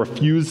that he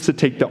refused to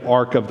take the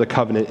Ark of the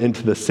Covenant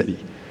into the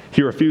city.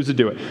 He refused to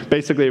do it.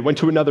 Basically, it went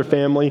to another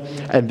family,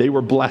 and they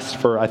were blessed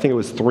for, I think it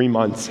was 3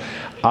 months.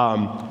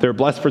 They were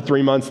blessed for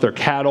 3 months. Their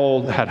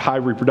cattle had high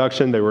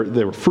reproduction. They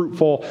were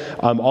fruitful,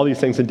 all these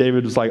things. And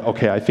David was like,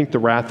 okay, I think the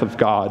wrath of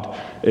God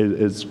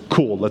is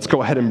cool. Let's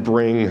go ahead and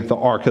bring the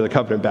Ark of the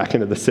Covenant back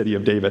into the city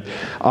of David.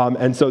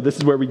 And so this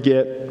is where we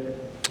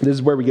get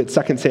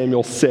 2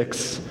 Samuel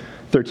 6,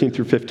 13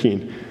 through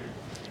 15.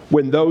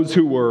 When those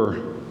who were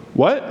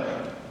what?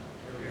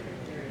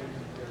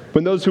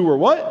 When those who were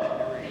what?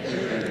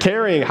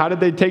 Carrying. How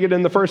did they take it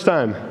in the first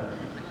time?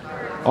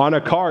 On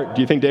a cart.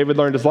 Do you think David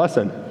learned his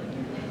lesson?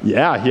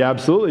 Yeah, he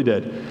absolutely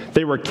did.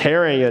 They were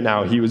carrying it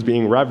now. He was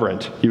being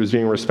reverent. He was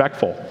being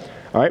respectful.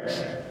 All right?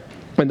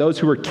 When those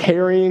who were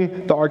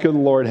carrying the ark of the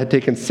Lord had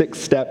taken 6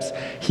 steps,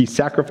 he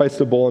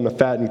sacrificed a bull and a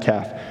fattened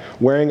calf.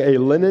 Wearing a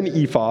linen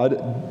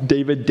ephod,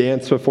 David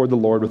danced before the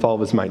Lord with all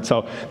of his might.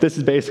 So this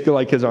is basically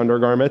like his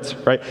undergarments,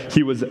 right?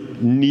 He was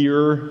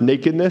near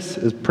nakedness,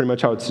 is pretty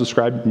much how it's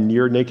described,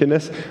 near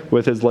nakedness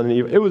with his linen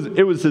ephod.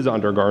 It was his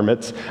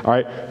undergarments, all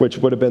right, which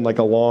would have been like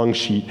a long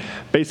sheet.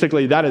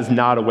 Basically, that is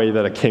not a way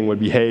that a king would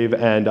behave.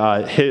 And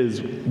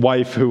his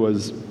wife, who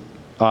was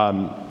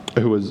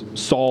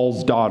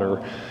Saul's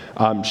daughter,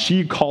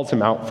 she calls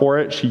him out for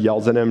it. She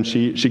yells at him.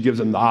 She gives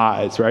him the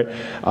eyes, right?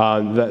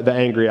 The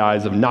angry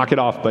eyes of knock it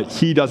off, but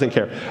he doesn't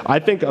care. I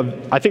think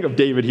of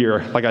David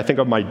here like I think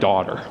of my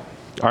daughter,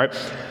 all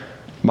right?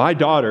 My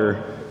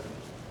daughter,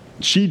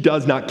 she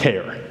does not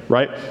care,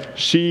 right?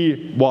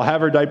 She will have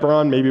her diaper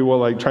on. Maybe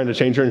we'll trying to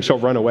change her and she'll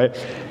run away.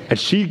 And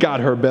she got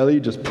her belly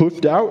just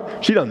poofed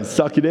out. She doesn't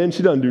suck it in.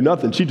 She doesn't do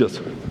nothing. She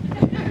just...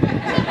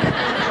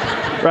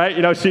 right?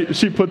 You know,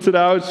 she puts it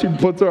out, she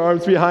puts her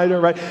arms behind her,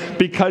 right?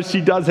 Because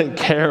she doesn't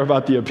care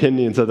about the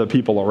opinions of the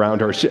people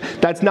around her.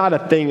 That's not a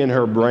thing in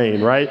her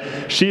brain, right?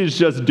 She's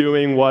just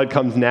doing what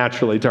comes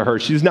naturally to her.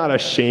 She's not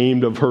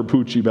ashamed of her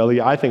poochie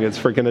belly. I think it's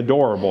freaking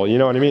adorable. You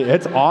know what I mean?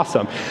 It's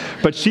awesome.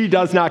 But she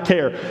does not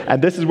care.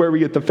 And this is where we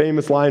get the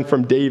famous line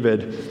from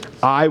David,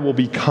 I will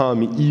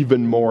become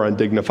even more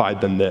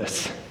undignified than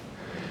this.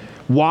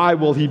 Why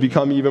will he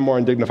become even more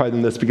undignified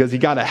than this? Because he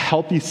got a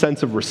healthy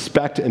sense of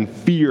respect and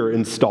fear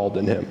installed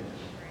in him.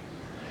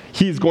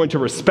 He's going to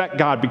respect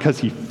God because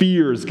he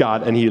fears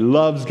God and he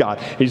loves God.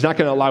 He's not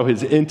going to allow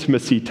his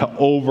intimacy to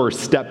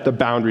overstep the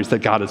boundaries that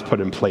God has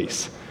put in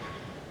place.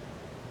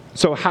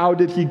 So how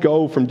did he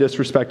go from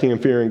disrespecting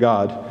and fearing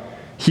God?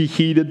 He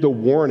heeded the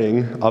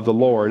warning of the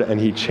Lord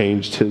and he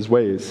changed his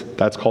ways.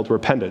 That's called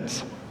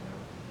repentance.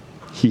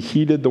 He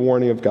heeded the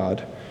warning of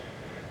God.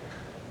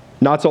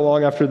 Not so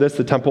long after this,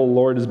 the temple of the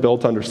Lord is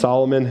built under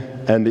Solomon,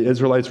 and the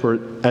Israelites were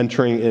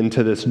entering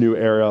into this new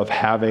era of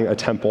having a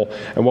temple.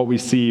 And what we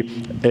see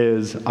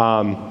is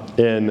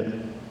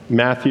in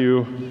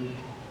Matthew,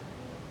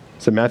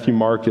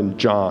 Mark, and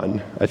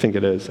John, I think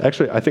it is.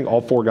 Actually, I think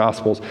all four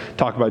Gospels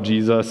talk about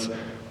Jesus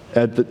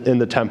in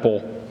the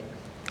temple.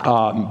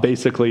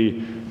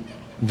 Basically,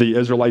 the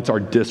Israelites are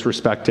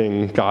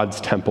disrespecting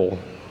God's temple.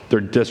 They're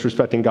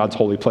disrespecting God's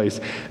holy place.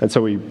 And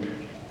so he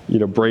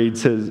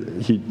braids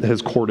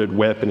his corded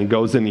whip, and he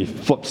goes in, he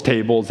flips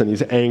tables, and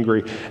he's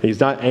angry. And he's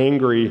not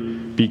angry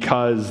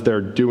because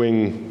they're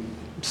doing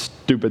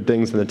stupid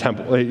things in the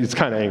temple. He's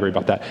kind of angry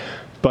about that.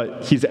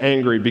 But he's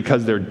angry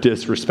because they're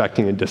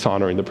disrespecting and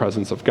dishonoring the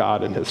presence of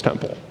God in his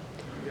temple.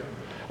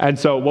 And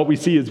so what we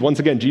see is, once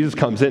again, Jesus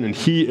comes in, and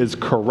he is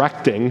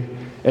correcting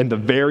in the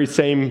very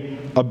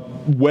same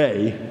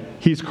way.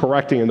 He's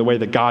correcting in the way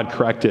that God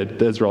corrected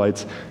the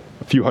Israelites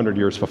a few hundred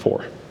years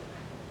before.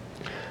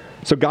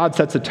 So God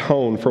sets a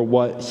tone for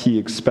what he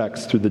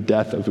expects through the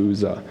death of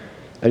Uzzah.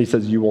 And he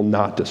says, you will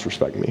not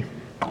disrespect me.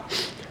 All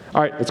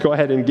right, let's go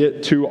ahead and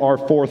get to our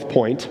fourth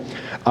point,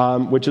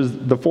 which is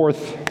the fourth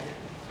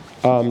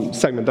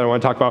segment that I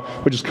want to talk about,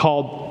 which is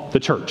called the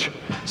church.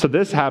 So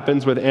this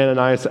happens with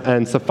Ananias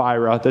and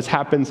Sapphira. This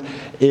happens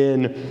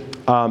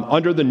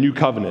under the new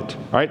covenant.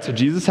 All right, so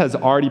Jesus has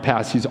already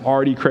passed. He's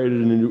already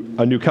created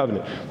a new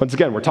covenant. Once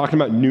again, we're talking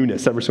about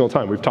newness every single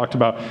time. We've talked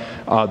about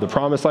the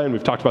promised land.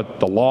 We've talked about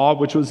the law,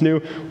 which was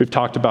new. We've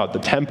talked about the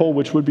temple,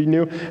 which would be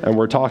new. And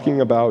we're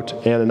talking about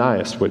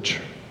Ananias,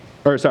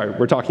 we're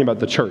talking about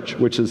the church,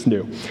 which is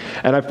new.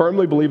 And I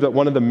firmly believe that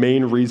one of the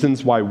main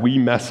reasons why we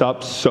mess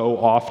up so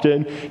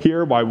often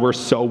here, why we're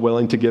so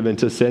willing to give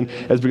into sin,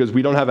 is because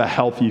we don't have a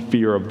healthy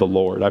fear of the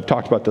Lord. I've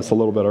talked about this a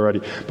little bit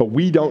already, but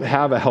we don't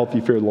have a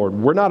healthy fear of the Lord.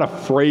 We're not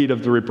afraid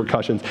of the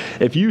repercussions.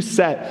 If you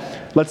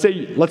let's say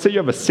you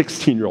have a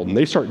 16-year-old and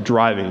they start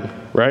driving,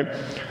 right?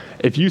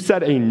 If you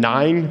set a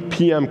 9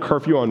 p.m.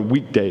 curfew on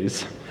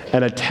weekdays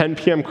and a 10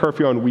 p.m.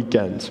 curfew on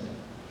weekends,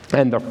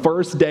 and the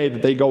first day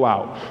that they go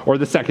out, or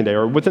the second day,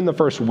 or within the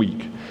first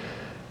week,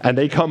 and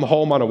they come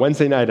home on a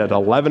Wednesday night at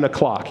 11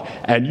 o'clock,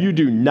 and you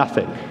do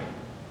nothing.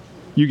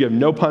 You give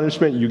no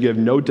punishment, you give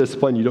no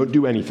discipline, you don't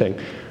do anything.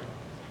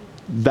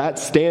 That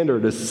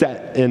standard is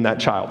set in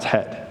that child's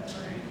head,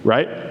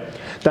 right?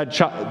 That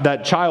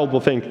child will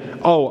think,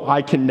 oh,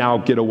 I can now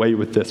get away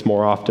with this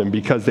more often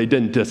because they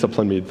didn't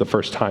discipline me the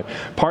first time.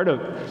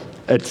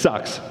 It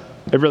sucks.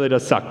 It really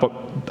does suck. But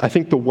I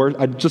think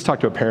I just talked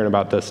to a parent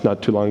about this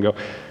not too long ago.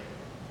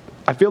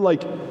 I feel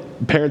like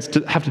parents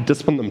have to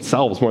discipline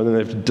themselves more than they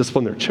have to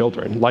discipline their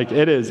children. Like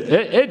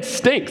it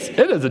stinks.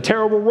 It is a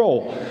terrible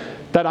role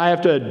that I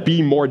have to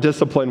be more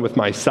disciplined with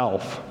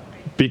myself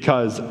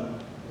because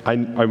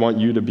I want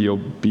you to be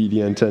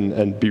obedient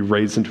and be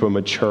raised into a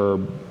mature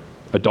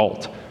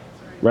adult,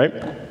 right?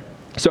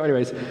 So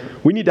anyways,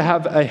 we need to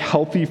have a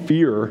healthy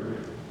fear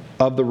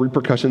of the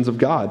repercussions of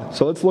God.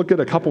 So let's look at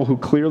a couple who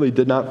clearly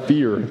did not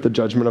fear the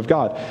judgment of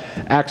God.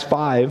 Acts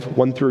 5,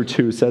 1 through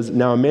 2 says,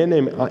 now a man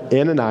named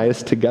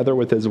Ananias, together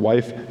with his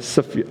wife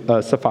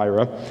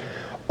Sapphira,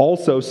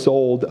 also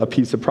sold a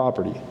piece of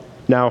property.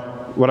 Now,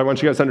 what I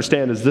want you guys to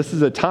understand is this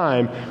is a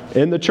time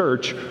in the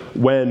church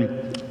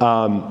when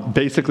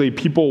basically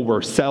people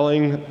were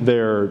selling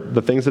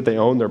the things that they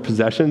own, their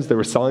possessions, they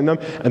were selling them,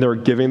 and they were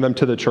giving them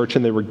to the church,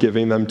 and they were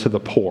giving them to the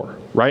poor,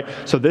 right?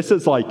 So this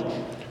is like,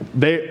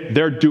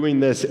 they're doing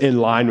this in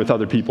line with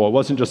other people. It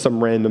wasn't just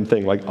some random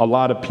thing. Like a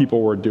lot of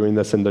people were doing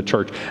this in the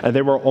church, and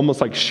they were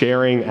almost like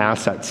sharing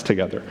assets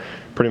together,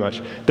 pretty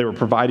much. They were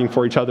providing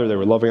for each other. They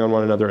were loving on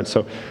one another. And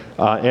so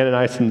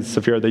Ananias and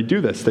Sapphira, they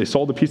do this. They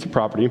sold a piece of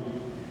property.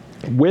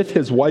 With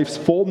his wife's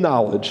full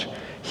knowledge,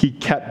 he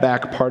kept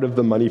back part of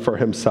the money for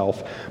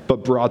himself,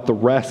 but brought the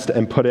rest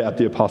and put it at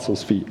the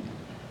apostles' feet.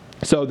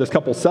 So this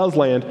couple sells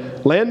land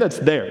that's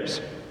theirs,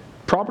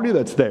 property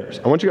that's theirs.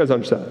 I want you guys to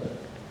understand that.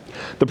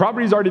 The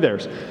property is already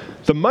theirs.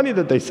 The money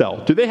that they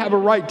sell, do they have a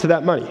right to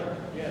that money?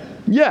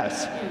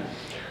 Yes.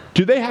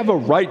 Do they have a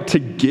right to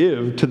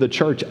give to the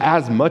church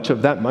as much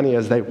of that money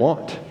as they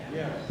want?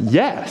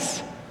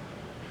 Yes.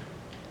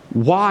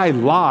 Why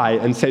lie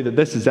and say that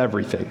this is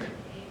everything?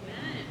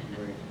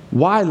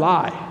 Why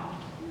lie?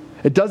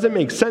 It doesn't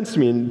make sense to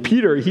me. And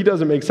Peter, he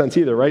doesn't make sense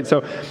either, right?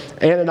 So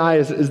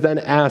Ananias is then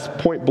asked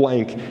point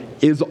blank,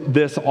 is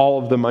this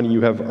all of the money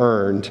you have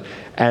earned?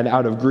 And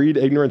out of greed,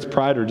 ignorance,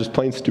 pride, or just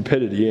plain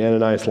stupidity,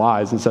 Ananias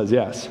lies and says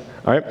yes.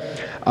 All right?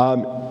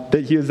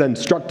 That he is then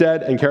struck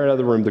dead and carried out of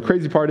the room. The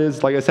crazy part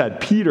is, like I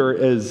said, Peter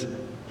is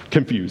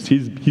confused.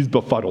 He's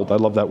befuddled. I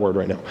love that word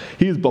right now.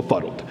 He is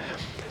befuddled.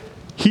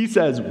 He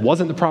says,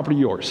 wasn't the property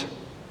yours?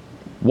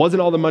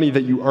 Wasn't all the money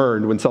that you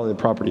earned when selling the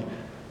property?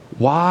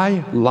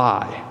 Why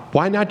lie?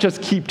 Why not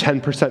just keep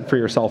 10% for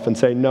yourself and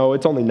say, no,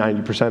 it's only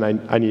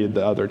 90%. I needed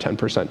the other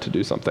 10% to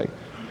do something.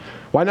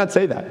 Why not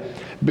say that?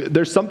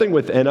 There's something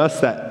within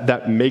us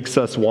that makes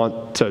us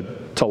want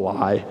to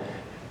lie,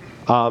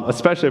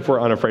 especially if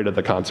we're unafraid of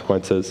the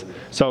consequences.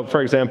 So,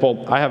 for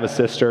example, I have a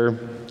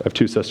sister. I have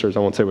two sisters. I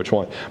won't say which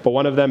one. But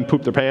one of them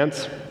pooped their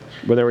pants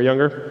when they were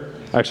younger.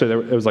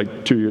 Actually, it was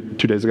like two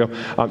days ago.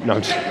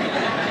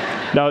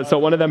 No, so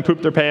one of them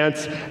pooped their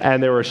pants,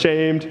 and they were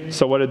ashamed.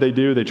 So what did they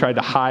do? They tried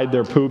to hide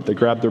their poop. They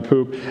grabbed their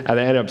poop, and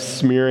they ended up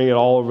smearing it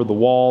all over the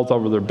walls, all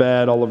over their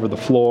bed, all over the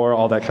floor,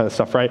 all that kind of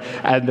stuff, right?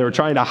 And they were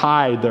trying to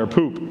hide their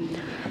poop,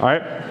 all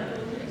right?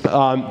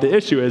 The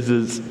issue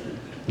is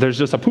there's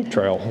just a poop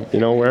trail,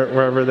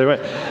 wherever they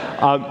went.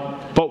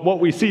 But what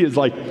we see is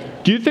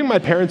like, do you think my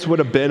parents would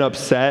have been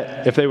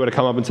upset if they would have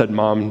come up and said,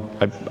 Mom,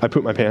 I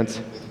pooped my pants?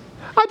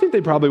 I think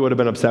they probably would have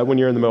been upset when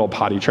you're in the middle of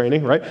potty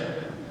training, right?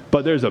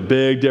 But there's a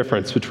big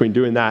difference between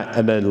doing that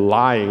and then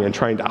lying and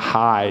trying to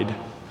hide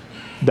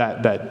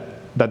that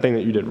thing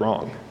that you did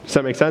wrong. Does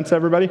that make sense,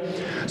 everybody?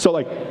 So,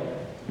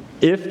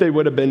 if they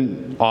would have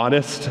been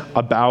honest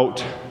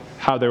about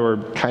how they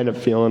were kind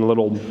of feeling a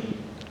little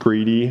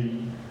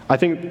greedy, I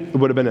think it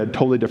would have been a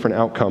totally different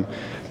outcome.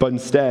 But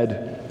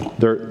instead,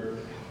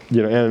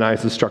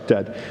 Ananias is struck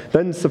dead.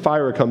 Then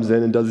Sapphira comes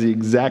in and does the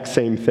exact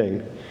same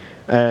thing.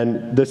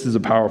 And this is a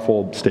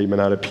powerful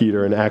statement out of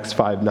Peter in Acts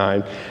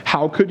 5:9.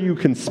 How could you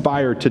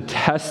conspire to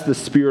test the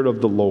Spirit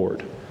of the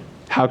Lord?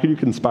 How could you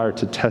conspire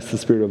to test the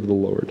Spirit of the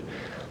Lord?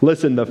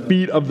 Listen, the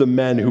feet of the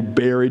men who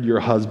buried your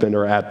husband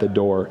are at the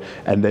door,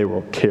 and they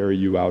will carry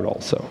you out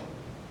also.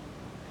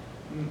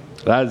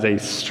 That is a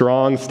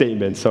strong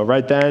statement. So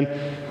right then,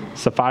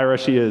 Sapphira,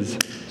 she is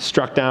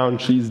struck down.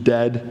 She's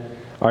dead.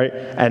 All right,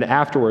 and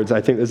afterwards, I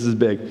think this is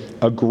big,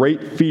 a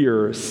great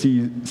fear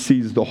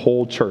sees the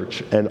whole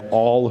church and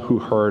all who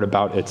heard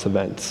about its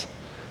events.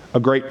 A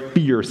great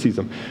fear sees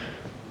them.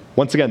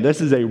 Once again,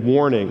 this is a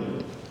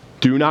warning.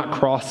 Do not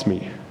cross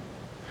me.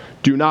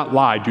 Do not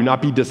lie. Do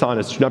not be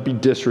dishonest. Do not be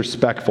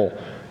disrespectful.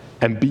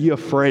 And be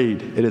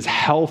afraid. It is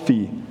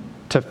healthy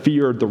to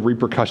fear the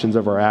repercussions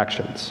of our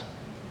actions.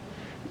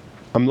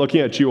 I'm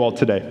looking at you all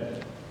today.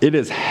 It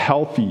is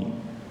healthy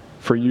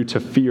for you to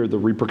fear the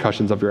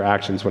repercussions of your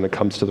actions when it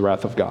comes to the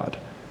wrath of God.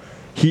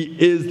 He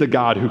is the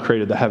God who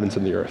created the heavens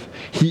and the earth.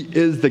 He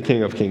is the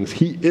King of kings.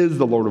 He is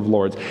the Lord of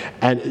lords.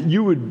 And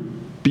you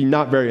would be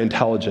not very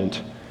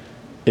intelligent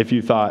if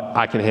you thought,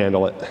 I can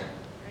handle it.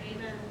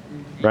 Amen.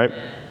 Right?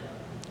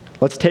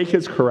 Let's take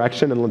his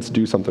correction and let's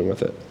do something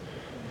with it.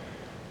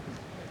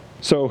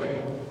 So,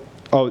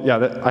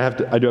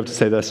 I do have to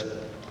say this.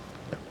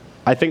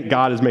 I think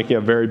God is making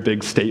a very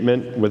big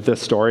statement with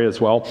this story as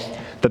well,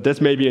 that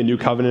this may be a new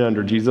covenant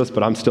under Jesus,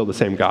 but I'm still the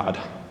same God.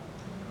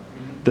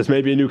 This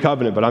may be a new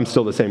covenant, but I'm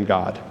still the same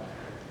God.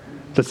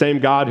 The same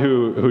God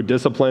who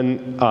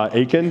disciplined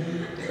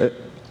Achan,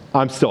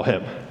 I'm still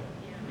him.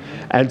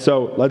 And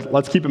so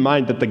let's keep in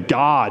mind that the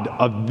God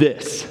of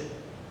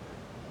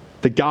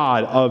the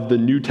God of the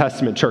New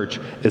Testament church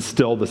is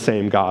still the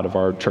same God of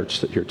our church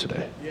here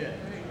today.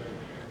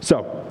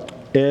 So,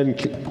 in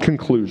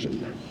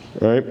conclusion,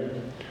 all right?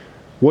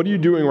 What are you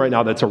doing right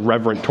now that's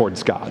irreverent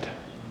towards God?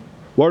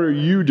 What are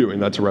you doing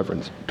that's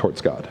irreverent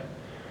towards God?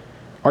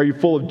 Are you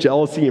full of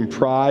jealousy and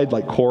pride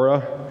like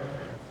Korah?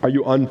 Are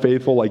you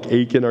unfaithful like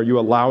Achan? Are you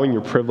allowing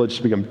your privilege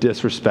to become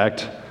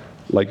disrespect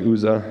like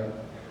Uzzah?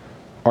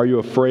 Are you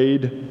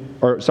unafraid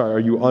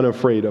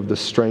of the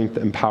strength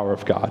and power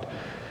of God?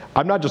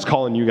 I'm not just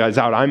calling you guys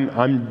out.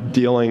 I'm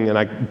dealing, and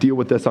I deal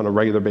with this on a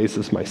regular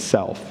basis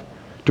myself.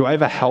 Do I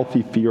have a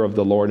healthy fear of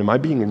the Lord? Am I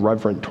being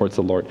reverent towards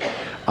the Lord?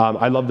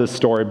 I love this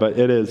story, but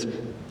it is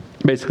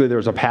basically there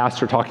was a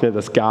pastor talking to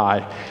this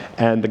guy,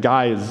 and the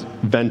guy is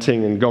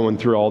venting and going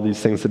through all these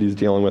things that he's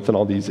dealing with and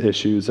all these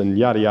issues and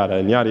yada, yada,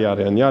 and yada,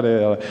 yada, and yada,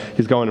 yada.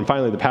 He's going, and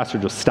finally the pastor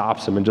just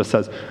stops him and just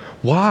says,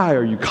 why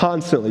are you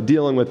constantly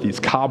dealing with these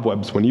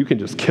cobwebs when you can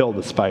just kill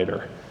the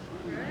spider?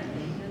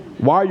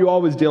 Why are you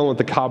always dealing with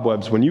the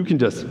cobwebs when you can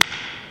just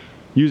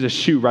use a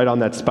shoe right on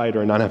that spider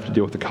and not have to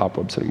deal with the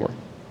cobwebs anymore?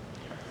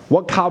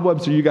 What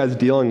cobwebs are you guys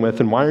dealing with,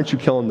 and why aren't you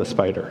killing the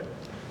spider?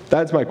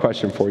 That's my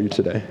question for you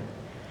today.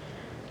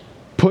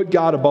 Put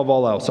God above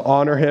all else.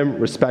 Honor him,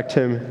 respect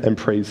him, and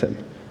praise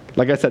him.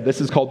 Like I said, this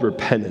is called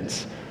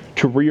repentance,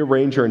 to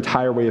rearrange your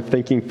entire way of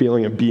thinking,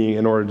 feeling, and being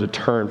in order to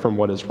turn from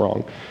what is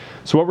wrong.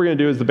 So what we're going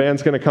to do is the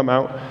band's going to come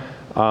out.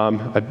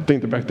 I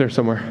think they're back there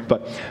somewhere.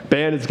 But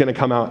band is going to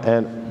come out,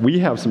 and we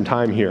have some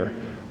time here.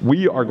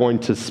 We are going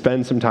to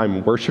spend some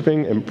time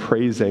worshiping and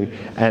praising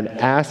and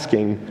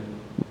asking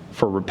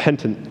for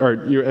repenting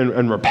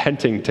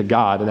to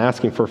God and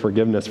asking for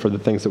forgiveness for the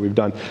things that we've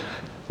done.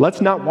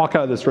 Let's not walk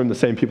out of this room the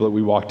same people that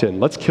we walked in.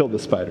 Let's kill the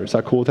spider. Is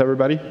that cool with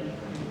everybody?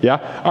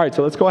 Yeah? All right,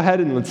 so let's go ahead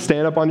and let's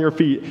stand up on your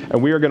feet,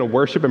 and we are going to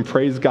worship and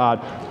praise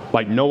God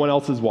like no one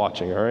else is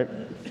watching, all right?